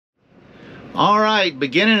All right,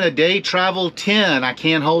 beginning of day travel 10. I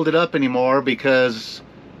can't hold it up anymore because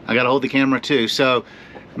I gotta hold the camera too. So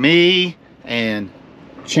me and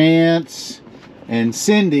Chance and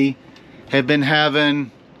Cindy have been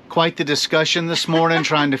having quite the discussion this morning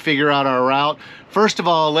trying to figure out our route. First of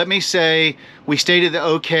all, let me say we stayed at the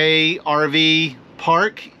OK RV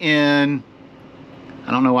Park in,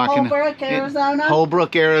 I don't know why I can, Holbrook, Arizona.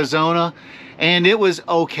 Holbrook, Arizona, and it was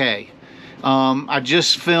okay. I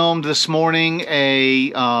just filmed this morning a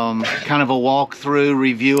kind of a walkthrough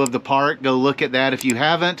review of the park. Go look at that if you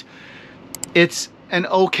haven't. It's an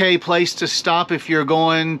okay place to stop if you're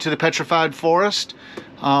going to the Petrified Forest.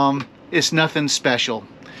 It's nothing special.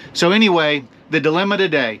 So anyway, the dilemma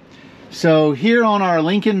today. So here on our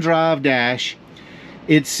Lincoln Drive dash,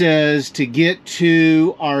 it says to get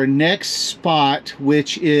to our next spot,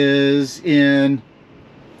 which is in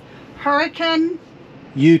Hurricane,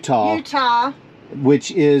 Utah,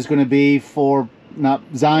 which is going to be for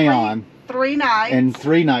Zion. Three nights. And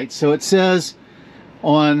 3 nights. So it says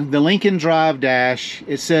on the Lincoln Drive dash,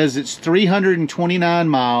 it says it's 329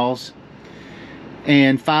 miles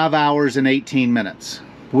and 5 hours and 18 minutes,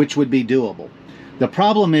 which would be doable. The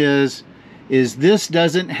problem is this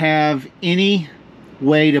doesn't have any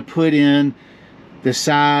way to put in the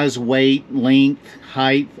size, weight, length,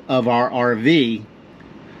 height of our RV.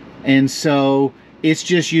 And so it's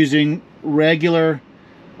just using regular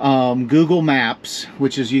Google Maps,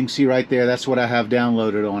 which is, you can see right there, that's what I have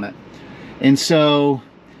downloaded on it. And so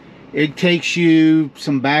it takes you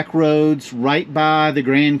some back roads right by the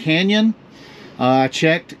Grand Canyon. I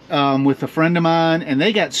checked with a friend of mine, and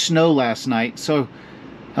they got snow last night, so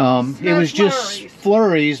it was just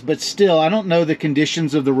flurries, but still, I don't know the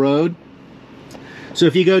conditions of the road. So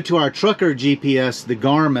if you go to our trucker GPS, the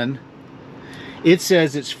Garmin, it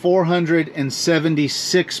says it's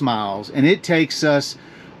 476 miles, and it takes us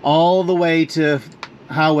all the way to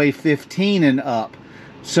Highway 15 and up.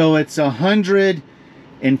 So it's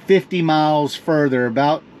 150 miles further,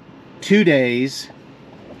 about 2 days.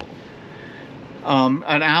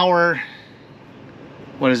 An hour,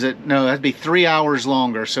 what is it? No, that'd be 3 hours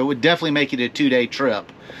longer. So it would definitely make it a 2-day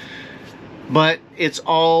trip. But it's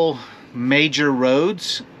all major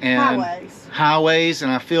roads and highways,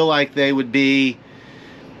 and I feel like they would be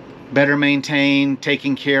better maintained,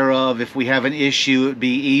 taken care of. If we have an issue, it would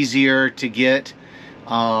be easier to get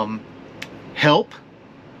help,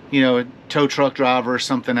 you know, a tow truck driver or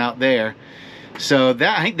something out there. So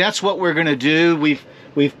that, I think that's what we're gonna do.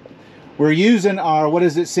 We're using our, what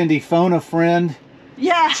is it, Cindy, phone a friend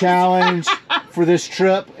challenge for this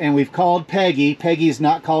trip, and we've called Peggy. Peggy's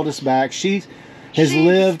not called us back. She has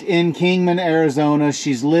lived in Kingman, Arizona.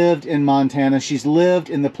 She's lived in Montana. She's lived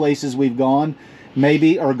in the places we've gone,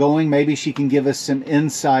 maybe, or going. Maybe she can give us some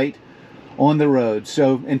insight on the road.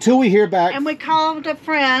 So until we hear back. And we called a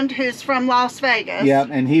friend who's from Las Vegas. Yeah,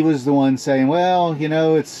 and he was the one saying, well, you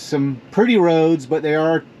know, it's some pretty roads, but they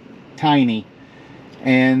are tiny.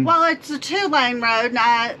 And well, it's a 2-lane road,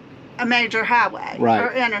 not a major highway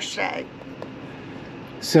or interstate.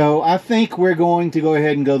 So I think we're going to go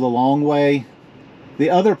ahead and go the long way. The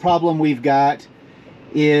other problem we've got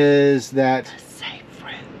is that safe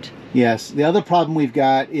route. Yes, the other problem we've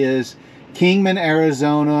got is Kingman,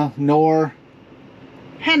 Arizona, nor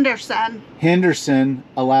Henderson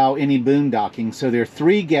allow any boondocking. So there are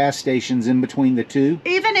 3 gas stations in between the two.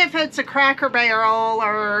 Even if it's a Cracker Barrel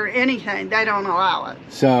or anything, they don't allow it.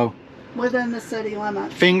 So within the city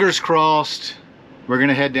limits. Fingers crossed, we're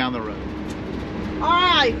gonna head down the road. All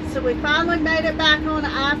right, so we finally made it back on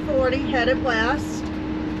I-40, headed west.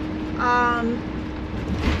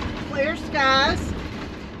 Clear skies.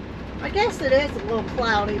 I guess it is a little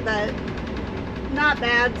cloudy, but not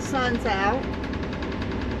bad. The sun's out.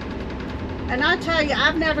 And I tell you,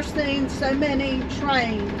 I've never seen so many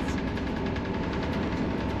trains.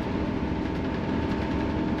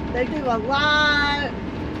 They do a lot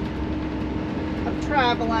of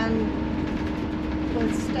traveling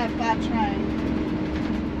with stuff by train.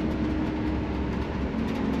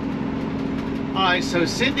 All right, so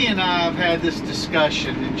Cindy and I have had this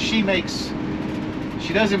discussion, and she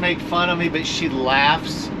doesn't make fun of me, but she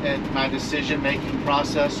laughs at my decision-making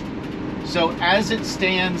process. So as it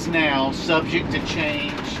stands now, subject to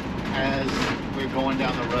change as we're going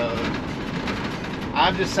down the road,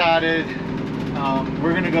 I've decided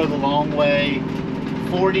we're gonna go the long way,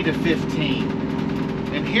 40 to 15.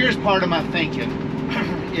 And here's part of my thinking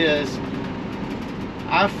is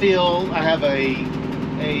I feel I have a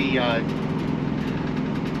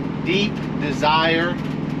deep desire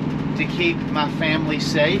to keep my family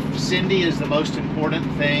safe. Cindy is the most important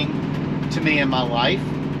thing to me in my life,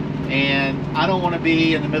 and I don't want to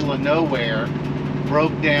be in the middle of nowhere,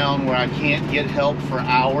 broke down, where I can't get help for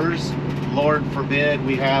hours. Lord forbid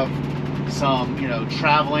we have some, you know,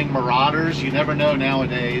 traveling marauders, you never know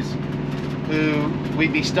nowadays, who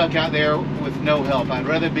we'd be stuck out there with no help. I'd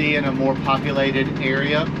rather be in a more populated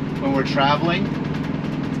area when we're traveling.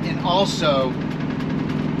 And also,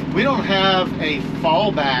 we don't have a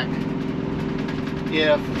fallback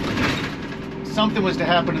if something was to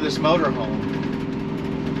happen to this motorhome.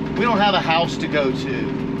 We don't have a house to go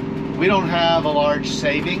to. We don't have a large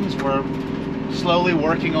savings. We're slowly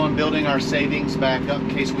working on building our savings back up in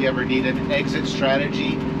case we ever need an exit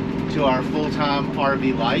strategy to our full-time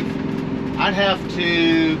RV life. I'd have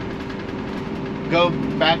to go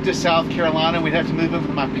back to South Carolina. We'd have to move in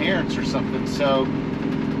with my parents or something. So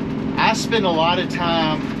I spend a lot of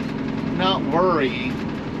time not worrying,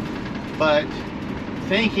 but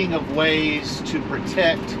thinking of ways to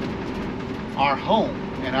protect our home.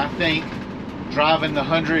 And I think driving the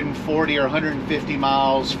 140 or 150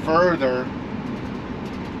 miles further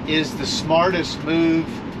is the smartest move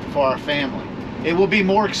for our family. It will be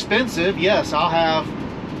more expensive. Yes, I'll have,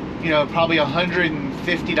 you know, probably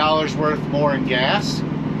 $150 worth more in gas,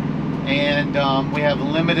 and we have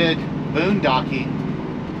limited boondocking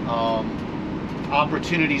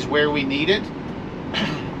opportunities where we need it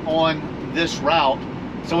on this route.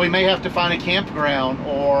 So we may have to find a campground,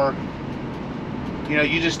 or, you know,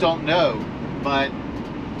 you just don't know. But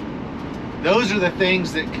those are the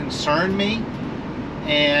things that concern me,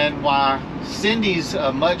 and why Cindy's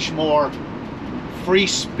a much more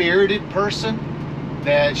free-spirited person,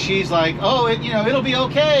 that she's like, oh, you know, it'll be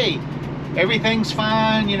okay, everything's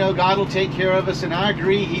fine, you know, God will take care of us. And I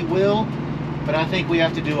agree, he will, but I think we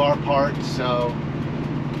have to do our part. So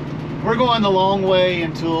we're going the long way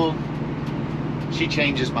until she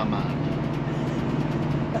changes my mind.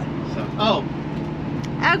 So, oh,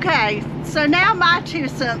 okay, so now my 2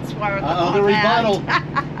 cents worth. the rebuttal.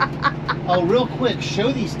 Oh, real quick,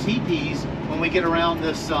 show these teepees when we get around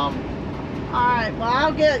this. Alright, well,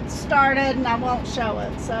 I'll get started and I won't show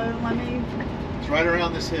it, so let me... It's right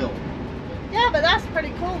around this hill. Yeah, but that's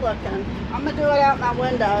pretty cool looking. I'm gonna do it out my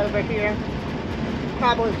window over here.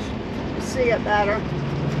 Probably see it better.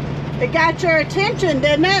 It got your attention,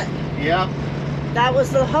 didn't it? Yeah. That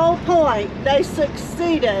was the whole point. They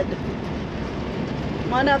succeeded.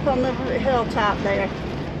 One up on the hilltop there.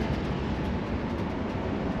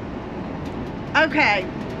 Okay,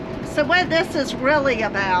 so what this is really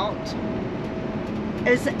about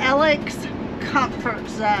is Alec's comfort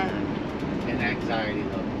zone. And anxiety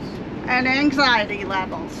levels. And anxiety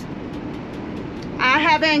levels. I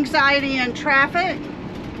have anxiety in traffic.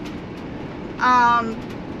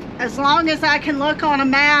 As long as I can look on a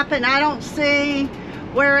map and I don't see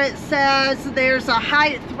where it says there's a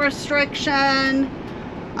height restriction,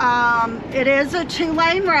 it is a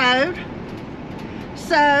 2-lane road,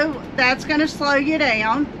 so that's going to slow you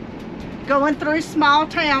down going through small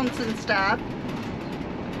towns and stuff.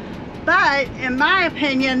 But in my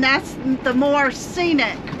opinion, that's the more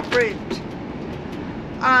scenic route.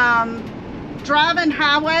 Driving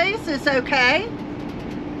highways is okay,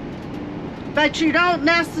 but you don't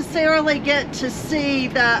necessarily get to see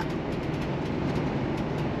the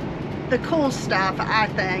cool stuff, I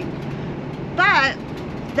think. But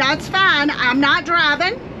that's fine. I'm not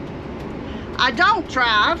driving. I don't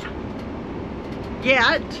drive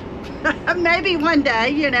yet. Maybe one day,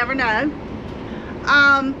 you never know.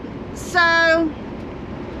 So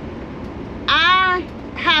I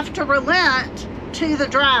have to relent to the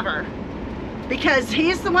driver, because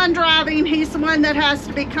he's the one driving, he's the one that has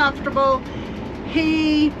to be comfortable.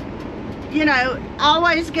 He, you know,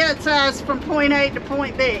 always gets us from point A to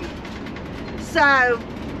point B. So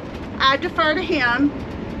I defer to him.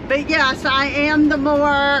 But yes, I am the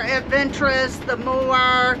more adventurous, the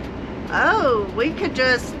more, oh, we could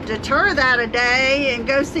just deter that a day and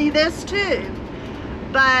go see this too.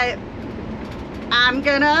 But I'm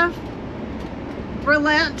gonna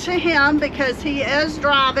relent to him because he is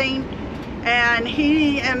driving, and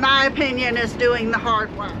he, in my opinion, is doing the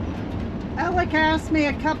hard work. Alec asked me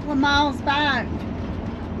a couple of miles back,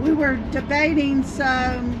 we were debating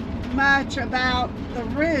so much about the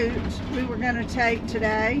route we were going to take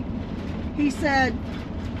today. He said,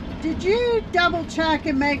 did you double check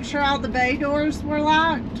and make sure all the bay doors were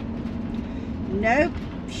locked? Nope,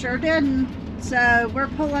 sure didn't. So we're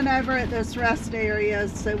pulling over at this rest area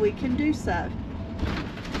so we can do so.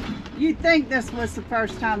 You'd think this was the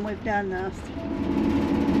first time we've done this.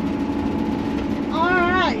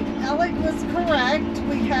 Alright, Alec was correct.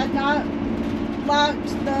 We had not locked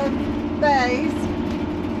the bays.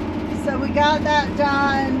 So we got that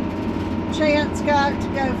done Chance got to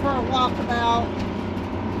go for a walkabout,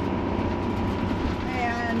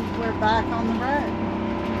 and we're back on the road.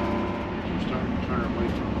 We're starting to turn away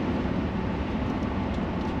from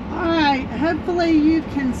All right, hopefully you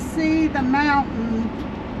can see the mountain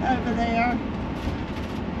over there.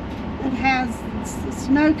 It has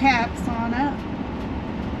snow caps on it.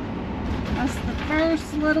 That's the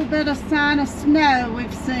first little bit of sign of snow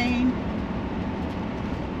we've seen.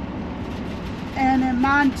 And in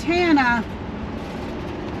Montana,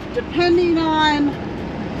 depending on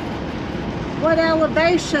what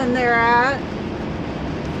elevation they're at,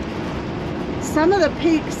 some of the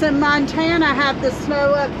peaks in Montana have the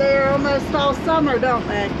snow up there almost all summer, don't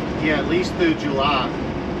they? Yeah, at least through July.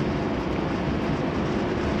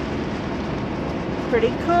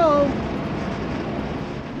 Pretty cool.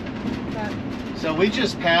 So we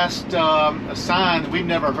just passed a sign, we've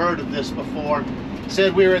never heard of this before. It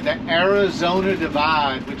said we were at the Arizona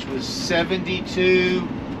Divide, which was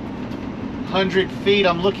 7,200 feet.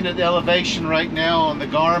 I'm looking at the elevation right now on the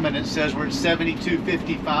Garmin. It says we're at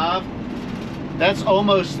 7,255. That's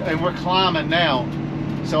almost, and we're climbing now.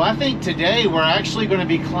 So I think today we're actually going to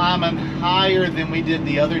be climbing higher than we did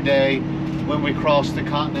the other day when we crossed the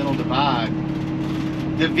Continental Divide.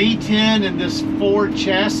 The V10 and this Ford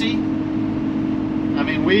chassis, I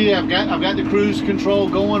mean, I've got the cruise control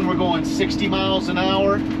going. We're going 60 miles an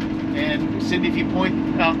hour. And Cindy, if you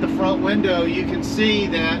point out the front window, you can see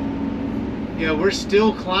that, you know, we're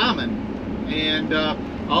still climbing. And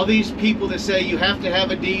all these people that say you have to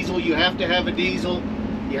have a diesel, you have to have a diesel,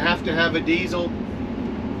 you have to have a diesel,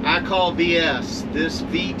 I call BS. This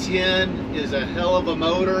V10 is a hell of a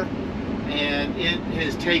motor, and it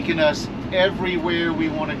has taken us everywhere we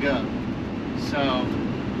want to go. So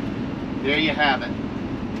there you have it.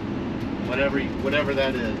 Whatever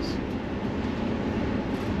that is.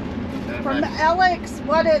 From Alex,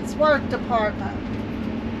 what it's work department.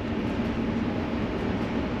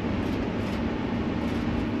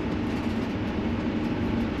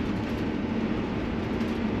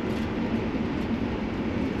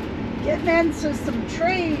 Getting into some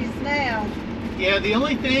trees now. Yeah, the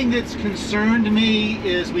only thing that's concerned me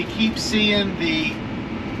is we keep seeing the,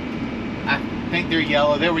 I think they're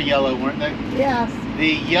yellow. They were yellow, weren't they? Yes.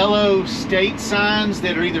 The yellow state signs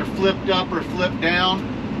that are either flipped up or flipped down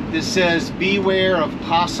that says beware of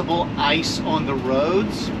possible ice on the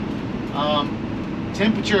roads.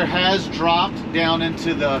 Temperature has dropped down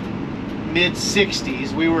into the mid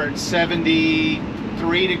 60s. We were at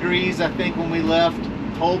 73 degrees, I think, when we left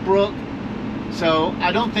Holbrook. So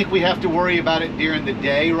I don't think we have to worry about it during the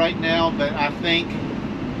day right now, but I think,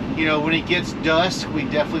 you know, when it gets dusk, we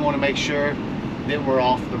definitely want to make sure that we're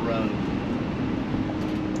off the road.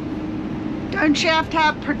 Don't you have to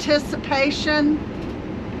have participation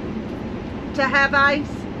to have ice?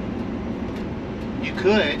 You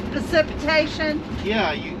could. Precipitation?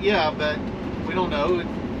 Yeah, but we don't know.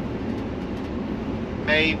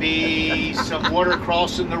 Maybe some water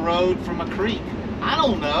crossing the road from a creek. I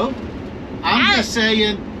don't know. I'm just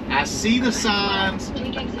saying, I see the signs.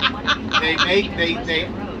 They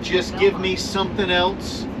just give me something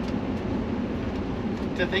else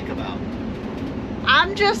to think about.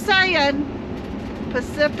 I'm just saying,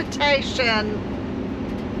 precipitation.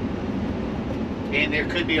 And there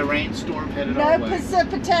could be a rainstorm headed No our way.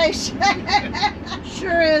 precipitation.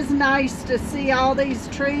 Sure is nice to see all these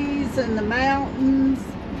trees and the mountains.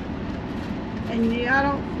 And I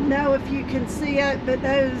don't know if you can see it, but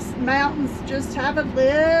those mountains just have a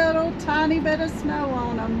little tiny bit of snow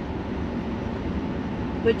on them.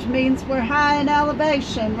 Which means we're high in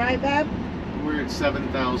elevation, right, Bob? We're at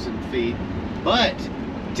 7,000 feet. But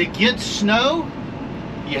to get snow,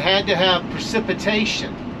 you had to have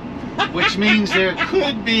precipitation, which means there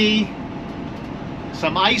could be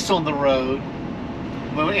some ice on the road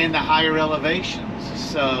in the higher elevations.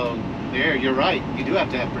 So there, you're right. You do have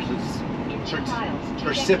to have precipitation.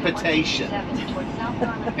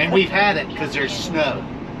 And we've had it because there's snow.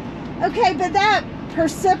 Okay, but that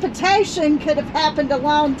precipitation could have happened a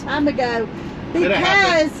long time ago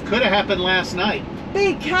because could have happened last night.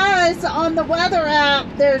 Because on the weather app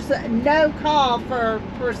there's no call for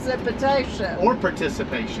precipitation or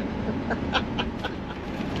participation.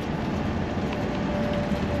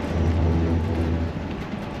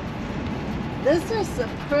 This is a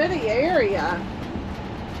pretty area.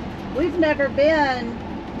 We've never been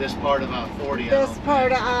this part of I-40. This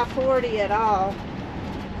part of I-40 at all.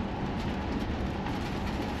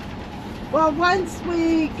 Well, once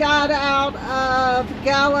we got out of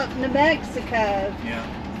Gallup, New Mexico,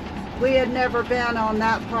 we had never been on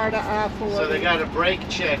that part of I-40. So they got a brake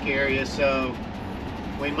check area, so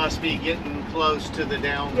We must be getting close to the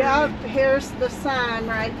downgrade. Yep, here's the sign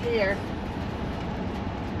right here.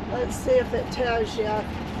 Let's see if it tells you.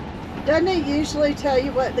 Doesn't it usually tell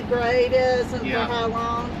you what the grade is and Yeah. for how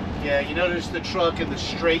long? Yeah, you notice the truck in the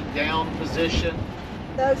straight down position.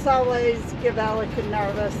 Those always give Alec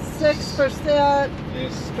nervous. 6%.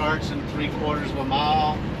 It starts in 3/4 of a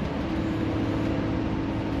mile.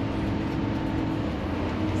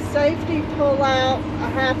 Safety pull out a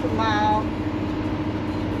half a mile.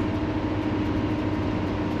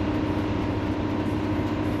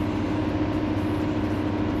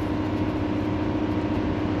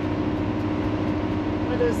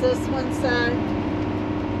 What does this one say?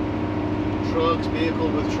 Trucks, vehicle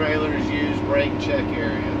with trailers use brake check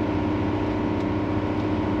area.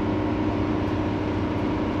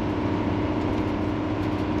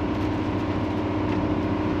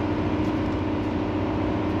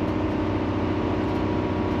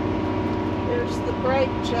 Here's the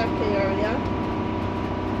brake check area.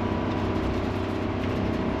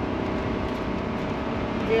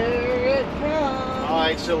 Here it comes. All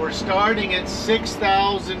right, so we're starting at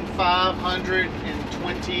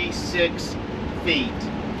 6,526 feet.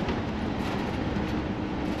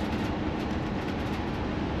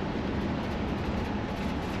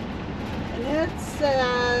 And it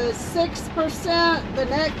says 6% the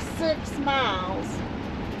next 6 miles.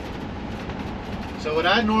 So what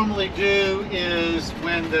I normally do is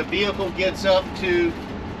when the vehicle gets up to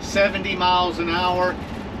 70 miles an hour,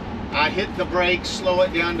 I hit the brakes, slow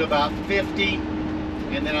it down to about 50,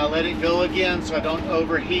 and then I let it go again so I don't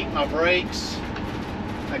overheat my brakes.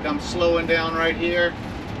 Like I'm slowing down right here.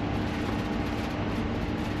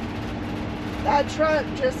 That truck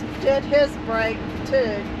just did his brake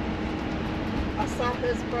too. I saw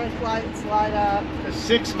his brake lights light up.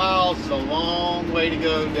 6 miles is a long way to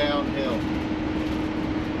go downhill.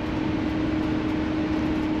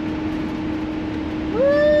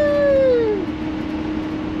 Woo!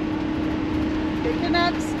 Picking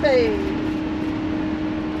up speed.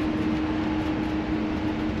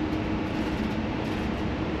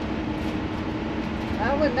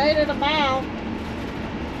 Well, we made it a mile.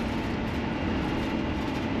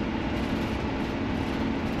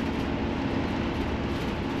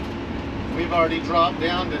 We've already dropped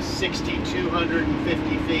down to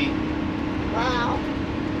 6,250 feet. Wow.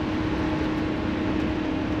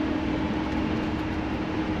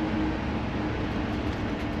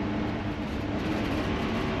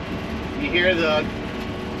 You hear the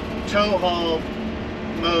tow haul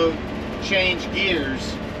mode change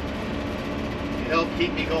gears to help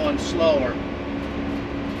keep me going slower.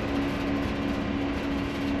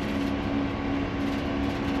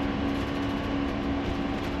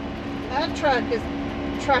 That truck is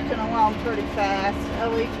trucking along pretty fast.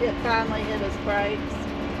 Oh, it finally hit his brakes.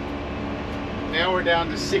 Now we're down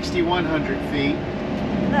to 6,100 feet.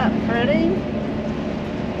 Isn't that pretty?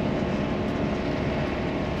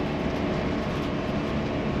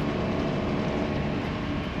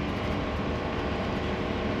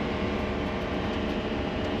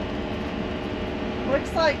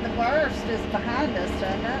 Looks like the worst is behind us,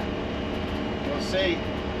 doesn't it? We'll see.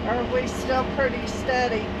 Or are we still pretty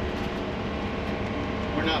steady?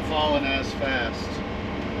 We're not falling as fast.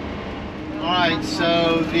 All right,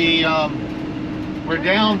 so we're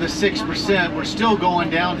down to 6%. We're still going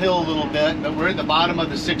downhill a little bit, but we're at the bottom of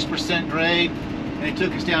the 6% grade, and it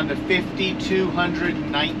took us down to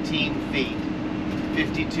 5,219 feet.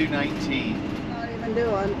 5,219. Not even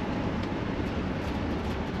doing.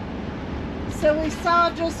 So we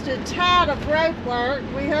saw just a tad of road work.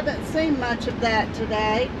 We haven't seen much of that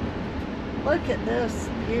today. Look at this,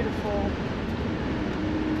 beautiful.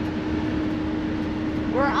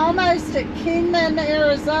 We're almost at Kingman,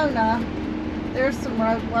 Arizona. There's some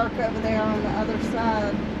road work over there on the other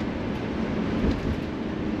side.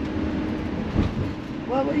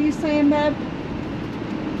 What were you saying, babe?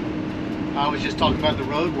 I was just talking about the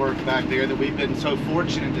road work back there, that we've been so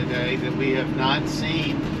fortunate today that we have not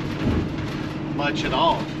seen much at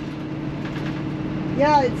all.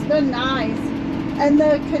 Yeah, it's been nice. And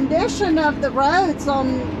the condition of the roads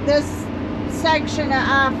on this section of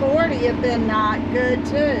I-40 have been not good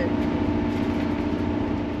too.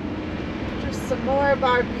 Just some more of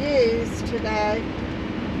our views today.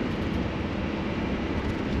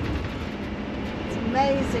 It's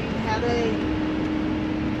amazing how they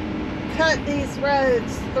cut these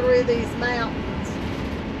roads through these mountains.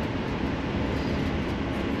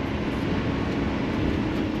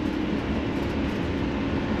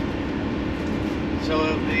 So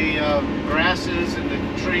have the grasses and the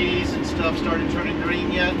trees and stuff started turning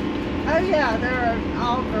green yet? Oh yeah, they're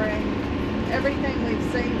all green. Everything we've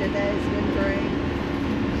seen today has been green.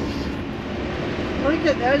 Look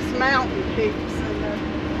at those mountain peaks in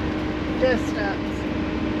the distance.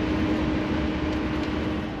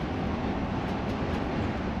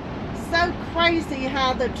 So crazy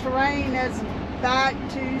how the terrain is back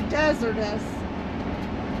to desertous.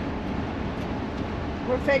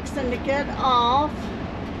 We're fixing to get off.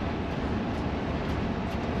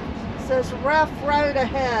 It says rough road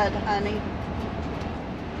ahead, honey.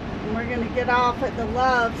 And we're going to get off at the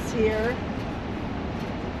Loves here.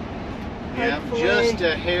 Yeah, Hopefully. just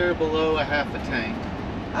a hair below a half a tank.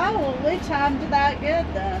 Oh, well, we timed that good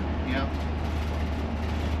then. Yep.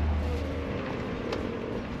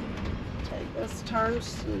 Take this turn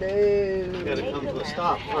slow. Gotta come to a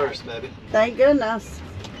stop first, baby. Thank goodness.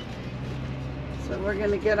 So we're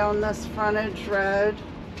going to get on this frontage road.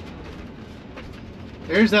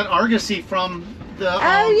 There's that Argosy from the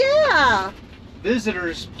Oh, yeah.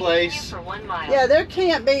 visitor's place. For 1 mile. Yeah, there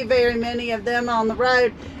can't be very many of them on the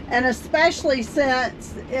road. And especially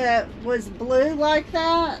since it was blue like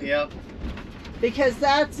that. Yep. Because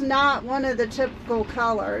that's not one of the typical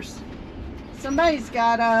colors. Somebody's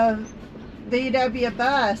got a VW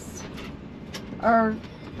bus. Or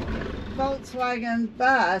Volkswagen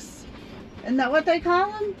bus. Isn't that what they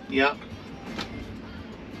call them? Yep.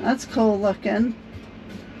 That's cool looking.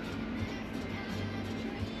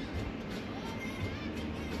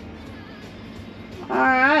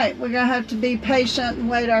 Alright, we're going to have to be patient and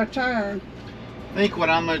wait our turn. I think what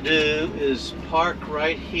I'm going to do is park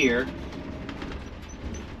right here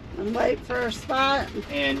And wait for a spot.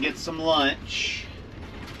 and get some lunch.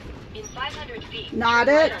 In 500 feet. Not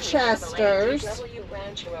turn at right on Chester's. W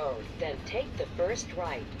Ranch Road, then take the first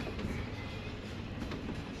right.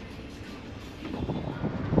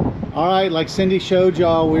 All right, like Cindy showed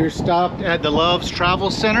y'all, we're stopped at the Loves Travel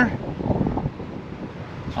Center.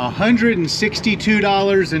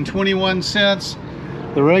 $162.21.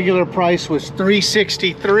 The regular price was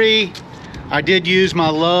 $363. I did use my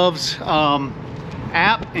Loves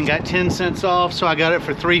app and got 10 cents off, so I got it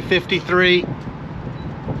for $353.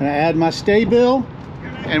 And I add my stay bill,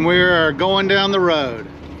 and we're going down the road.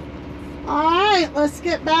 Alright, let's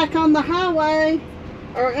get back on the highway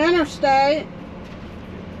or interstate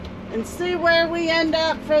and see where we end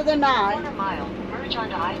up for the night. Quarter mile, merge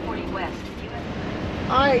onto I-40 West.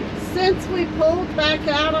 Alright, since we pulled back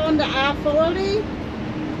out onto I-40,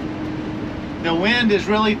 The wind has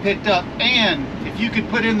really picked up, and if you could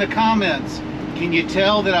put in the comments, can you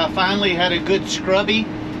tell that I finally had a good scrubby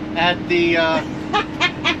at the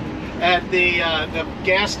the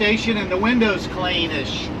gas station, and the window's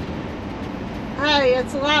cleanish. hey,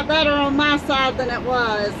 it's a lot better on my side than it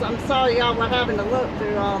was. I'm sorry y'all were having to look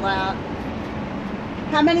through all that.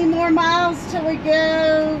 How many more miles till we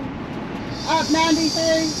go up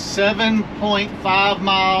 93? 7.5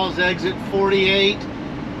 miles, exit 48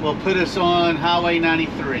 will put us on Highway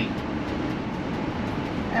 93.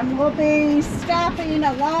 And we'll be stopping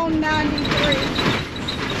along 93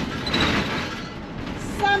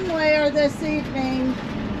 somewhere this evening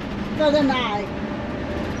for the night.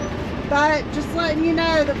 But just letting you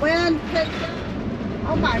know, the wind picked up.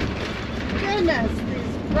 Oh my goodness,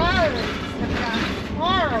 these roads have gotten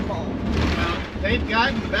horrible. Well, they've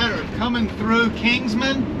gotten better. Coming through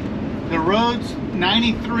Kingsman, the roads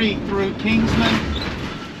 93 through Kingsman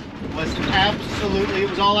was absolutely, it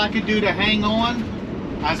was all I could do to hang on.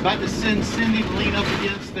 I was about to send Cindy to lean up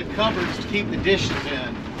against the cupboards to keep the dishes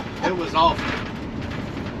in. It was awful.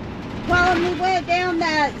 Well, and we went down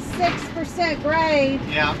that 6% grade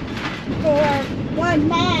Yeah, for 1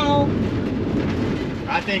 mile.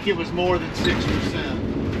 I think it was more than 6%.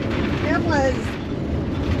 It was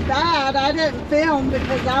bad. I didn't film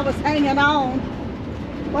because I was hanging on.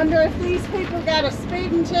 Wonder if these people got a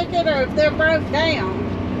speeding ticket or if they're broke down.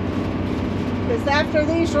 Because after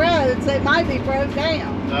these roads, they might be broke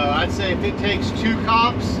down. No, I'd say if it takes 2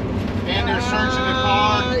 cops and they're searching the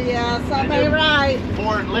car, Yeah, and somebody they're right.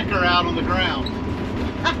 pouring liquor out on the ground.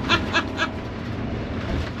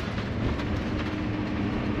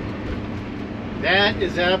 That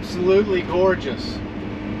is absolutely gorgeous.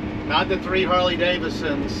 Not the 3 Harley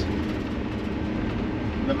Davidsons.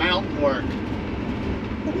 The mountain work.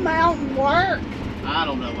 The mountain work. I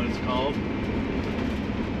don't know what it's called.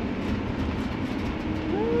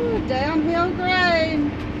 Ooh, downhill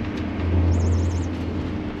grade.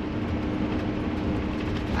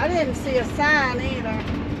 I didn't see a sign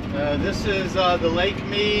either. This is the Lake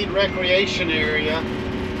Mead Recreation Area.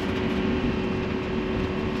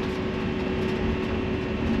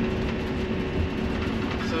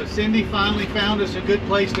 So Cindy finally found us a good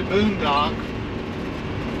place to boondock.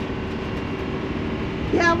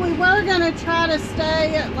 Yeah, we were going to try to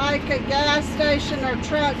stay at like a gas station or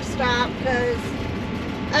truck stop because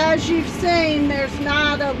as you've seen, there's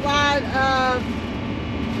not a lot of,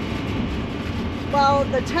 well,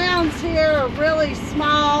 the towns here are really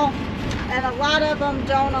small, and a lot of them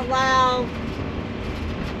don't allow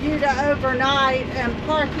you to overnight and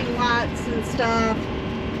parking lots and stuff.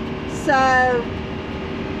 So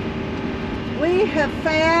we have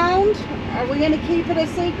found, are we going to keep it a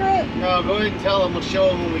secret? No, go ahead and tell them. We'll show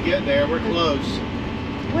them when we get there. We're close.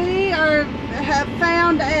 We have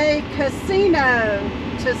found a casino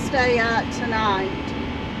to stay at tonight.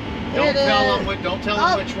 Don't tell them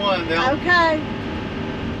which one. Okay.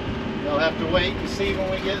 They'll have to wait and see when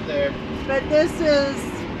we get there. But this is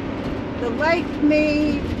the Lake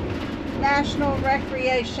Mead National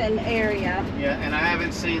Recreation Area. Yeah, and I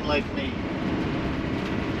haven't seen Lake Mead.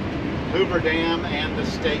 Hoover Dam and the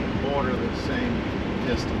state border the same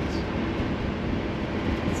distance.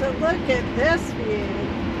 So look at this view.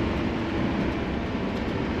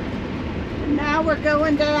 Now we're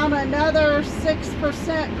going down another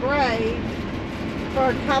 6% grade for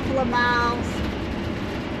a couple of miles.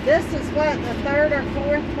 This is what, the third or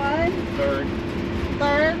fourth one? Third.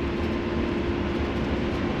 Third.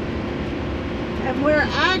 And we're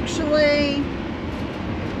actually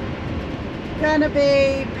gonna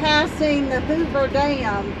be passing the Hoover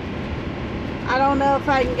Dam. I don't know if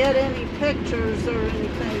I can get any pictures or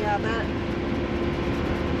anything of it.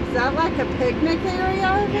 Is that like a picnic area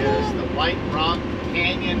over there? Yes, the White Rock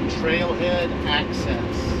Canyon Trailhead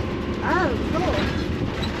Access. Oh, cool.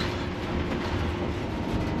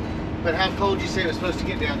 But how cold did you say it was supposed to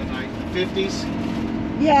get down tonight? The 50s?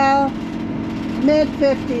 Yeah,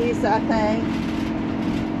 mid-50s, I think.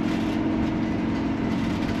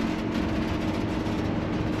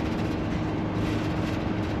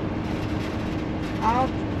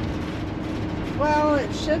 Well,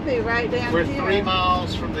 it should be right down We're here. 3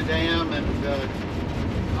 miles from the dam and the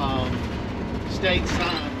state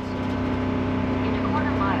signs. In a quarter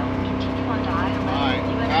mile, continue on to I-11. Alright,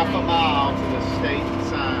 half a mile to the state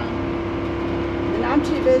sign. And I'm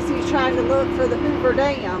too busy trying to look for the Hoover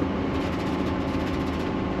Dam.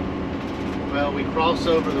 Well, we cross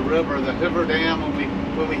over the river. The Hoover Dam,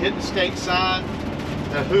 when we hit the state sign,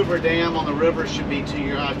 the Hoover Dam on the river should be to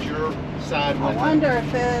your side window. I wonder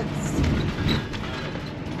if it's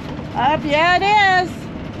up. Yeah, it is.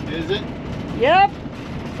 Is it? Yep.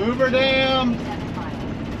 Hoover Dam. 7 miles.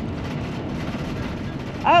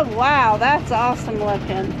 Oh, wow, that's awesome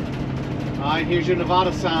looking. Alright, here's your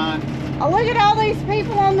Nevada sign. Oh, look at all these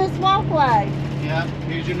people on this walkway. Yep,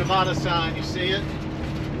 here's your Nevada sign. You see it?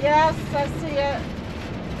 Yes, I see it.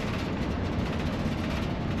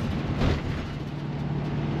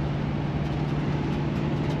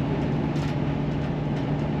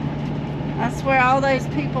 That's where all those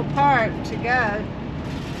people park to go.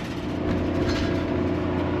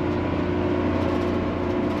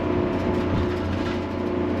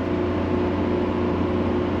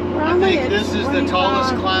 I think this is the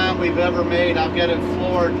tallest climb we've ever made. I've got it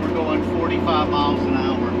floored. We're going 45 miles an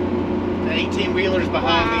hour. The 18-wheelers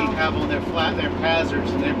behind me have on their hazards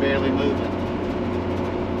and they're barely moving.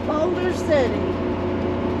 Boulder City.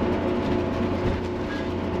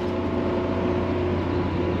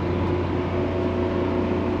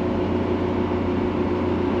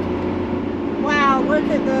 Wow, look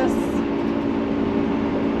at this.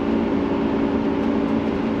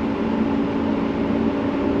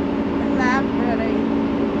 Isn't that pretty?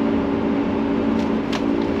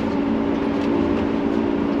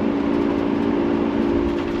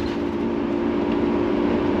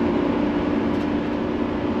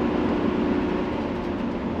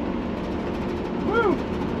 Woo!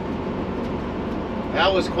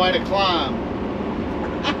 That was quite a climb.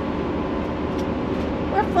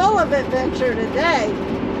 We're full of adventure today.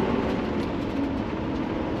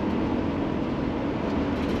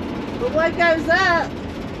 But what goes up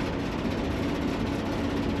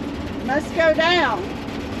must go down.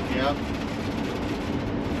 Yep.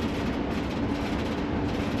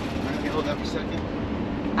 Let me hold up a second.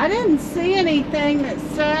 I didn't see anything that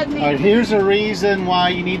said All right, here's a reason why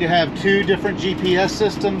you need to have 2 different GPS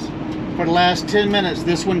systems. For the last 10 minutes,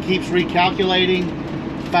 this one keeps recalculating,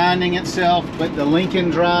 finding itself, but the Lincoln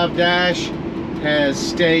Drive dash has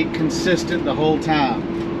stayed consistent the whole time.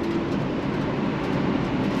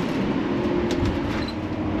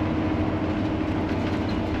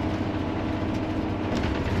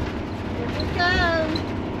 Here we go.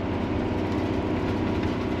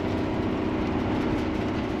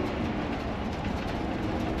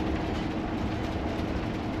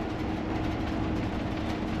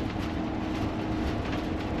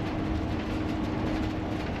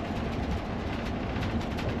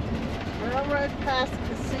 Railroad past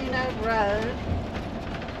Casino Road.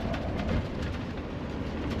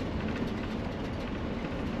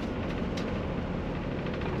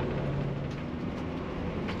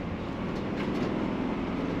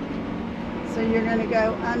 So you're going to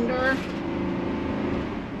go under.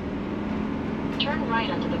 Turn right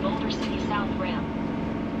onto the Boulder City South ramp.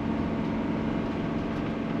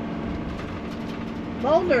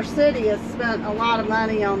 Boulder City has spent a lot of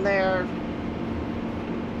money on their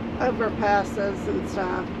overpasses and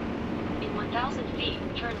stuff. In 1,000 feet,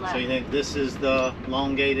 turn left. So you think this is the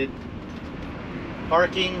elongated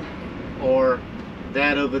parking or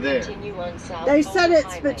that over there? Continue on South They Boulder said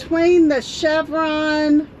it's Highway. between the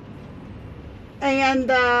Chevron and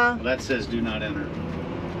the, Well, that says do not enter.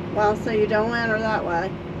 well, so you don't enter that way.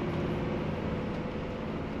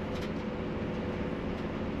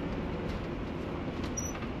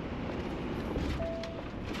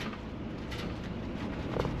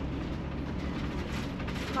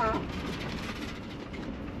 Huh.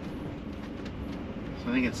 So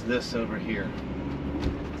I think it's this over here.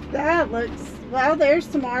 That looks, well, there's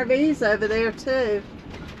some RVs over there too.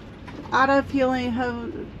 Auto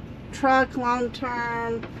fueling, truck,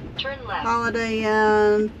 long-term, Turn left. Holiday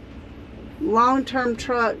Inn, long-term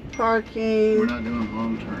truck We're parking. not doing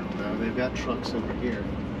long term though. They've got trucks over here.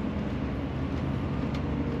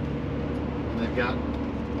 They've got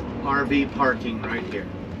RV parking right here.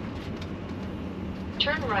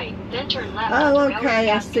 Turn right, then turn left. Oh, onto okay, Railroad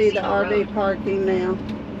I Pass see the Casino RV Road. parking now.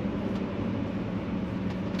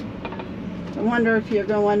 I wonder if you're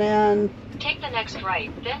going in, Take the next right,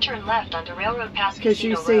 then turn left onto Railroad Pass because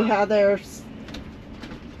Casino you see Road. how there's,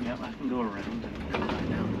 Yep, I can go around it right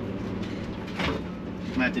now. I'm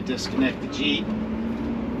gonna have to disconnect the Jeep.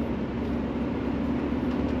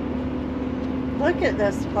 look at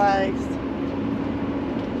this place.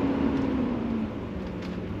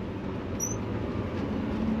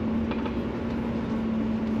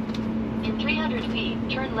 In 300 feet,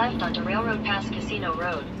 turn left onto Railroad Pass Casino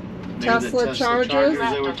Road. Maybe the Tesla Chargers? Chargers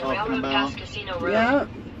Left they were onto talking Railroad about. Pass Casino Road. Yep.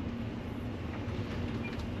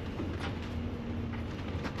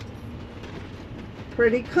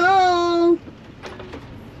 Pretty cool.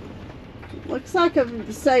 Looks like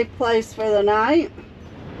a safe place for the night.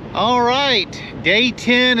 All right, day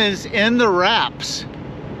 10 is in the wraps.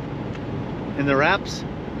 In the wraps?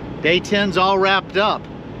 Day 10's all wrapped up.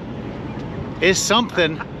 It's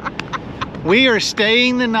something. We are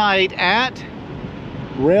staying the night at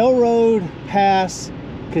Railroad Pass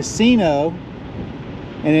Casino,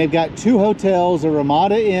 and they've got 2 hotels, a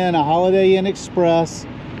Ramada Inn, a Holiday Inn Express,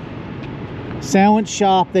 sandwich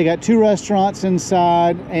shop. They got 2 restaurants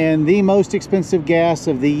inside, and the most expensive gas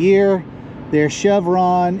of the year, their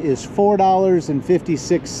Chevron, is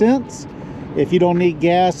 $4.56. If you don't need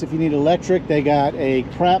gas, if you need electric, they got a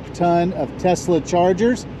crap ton of Tesla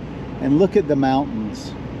Chargers. And look at the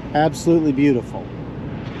mountains, absolutely beautiful.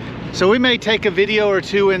 So we may take a video or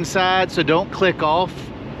 2 inside, so don't click off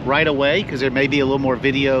right away because there may be a little more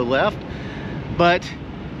video left. But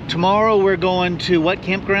tomorrow we're going to what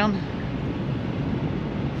campground?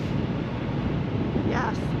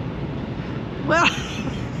 Yes. Well,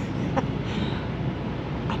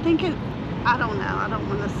 I think it, I don't know. I don't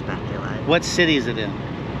want to speculate. What city is it in?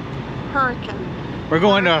 Hurricane. We're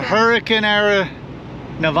going to Hurricane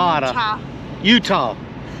Nevada, Utah.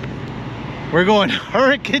 We're going to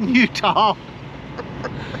Hurricane, Utah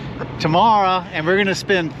tomorrow, and we're going to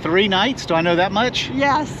spend 3 nights. Do I know that much?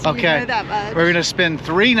 Yes, Okay. you know that much. We're going to spend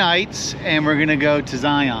 3 nights, and we're going to go to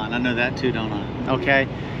Zion. I know that too, don't I? Okay.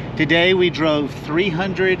 Today we drove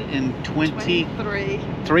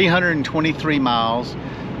 323 miles.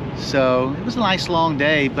 So it was a nice long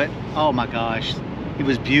day, but oh my gosh, it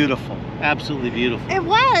was beautiful. Absolutely beautiful. It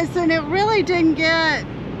was, and it really didn't get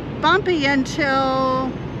bumpy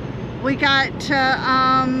until we got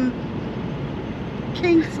to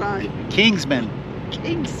Kingsman.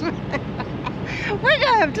 We're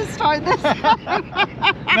gonna have to start this.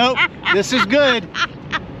 Nope, this is good.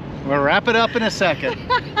 We'll wrap it up in a second.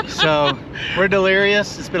 So we're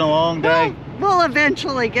delirious. It's been a long day. We'll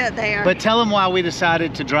eventually get there. But tell them why we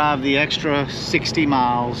decided to drive the extra 60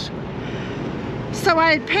 miles. So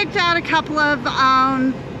I had picked out a couple of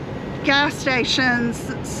gas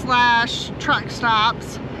stations / truck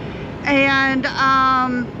stops, and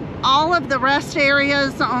all of the rest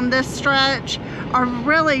areas on this stretch are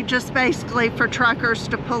really just basically for truckers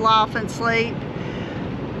to pull off and sleep.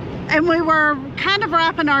 And we were kind of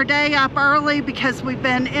wrapping our day up early because we've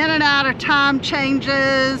been in and out of time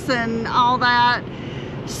changes and all that.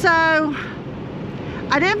 So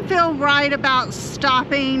I didn't feel right about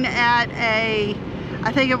stopping at I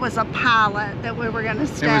think it was a Pilot that we were going to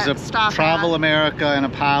stop There was a Travel America and a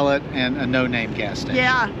Pilot and a no-name gas station.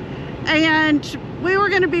 Yeah, and we were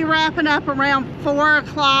going to be wrapping up around 4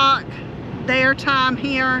 o'clock their time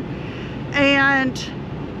here, and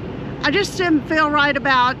I just didn't feel right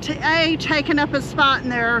about A, taking up a spot in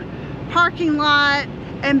their parking lot,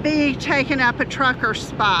 and B, taking up a trucker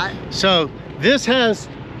spot. So this has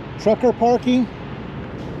trucker parking.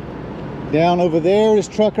 Down over there is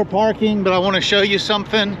trucker parking, but I want to show you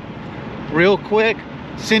something real quick.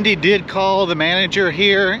 Cindy did call the manager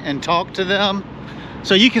here and talk to them.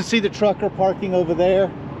 So you can see the trucker parking over there.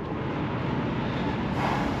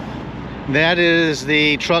 That is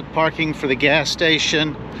the truck parking for the gas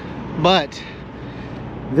station. But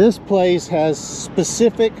this place has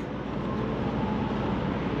specific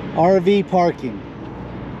RV parking.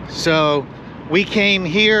 So we came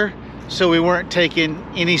here so we weren't taking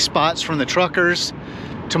any spots from the truckers.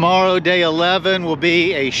 Tomorrow, day 11, will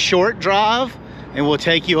be a short drive and we'll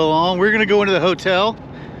take you along. We're gonna go into the hotel,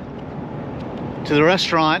 to the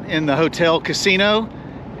restaurant in the hotel casino,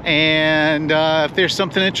 and if there's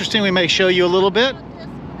something interesting, we may show you a little bit.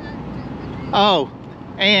 Oh,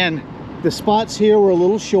 and the spots here were a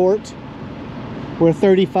little short. We're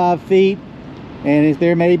 35 feet, and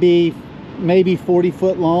there may be maybe 40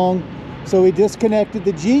 foot long. So we disconnected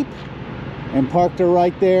the Jeep and parked her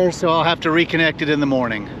right there. So I'll have to reconnect it in the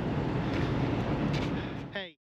morning.